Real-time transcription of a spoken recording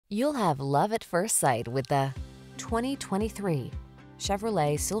You'll have love at first sight with the 2023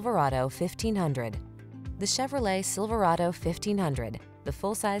 Chevrolet Silverado 1500. The Chevrolet Silverado 1500, the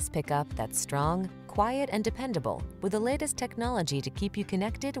full-size pickup that's strong, quiet, and dependable with the latest technology to keep you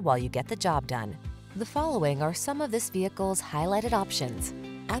connected while you get the job done. The following are some of this vehicle's highlighted options: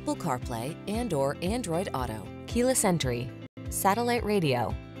 Apple CarPlay and/or Android Auto, keyless entry, satellite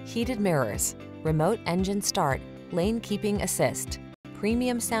radio, heated mirrors, remote engine start, lane keeping assist,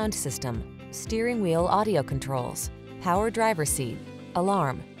 premium sound system, steering wheel audio controls, power driver seat,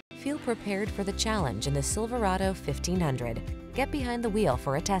 alarm. Feel prepared for the challenge in the Silverado 1500. Get behind the wheel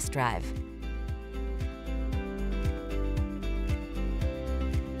for a test drive.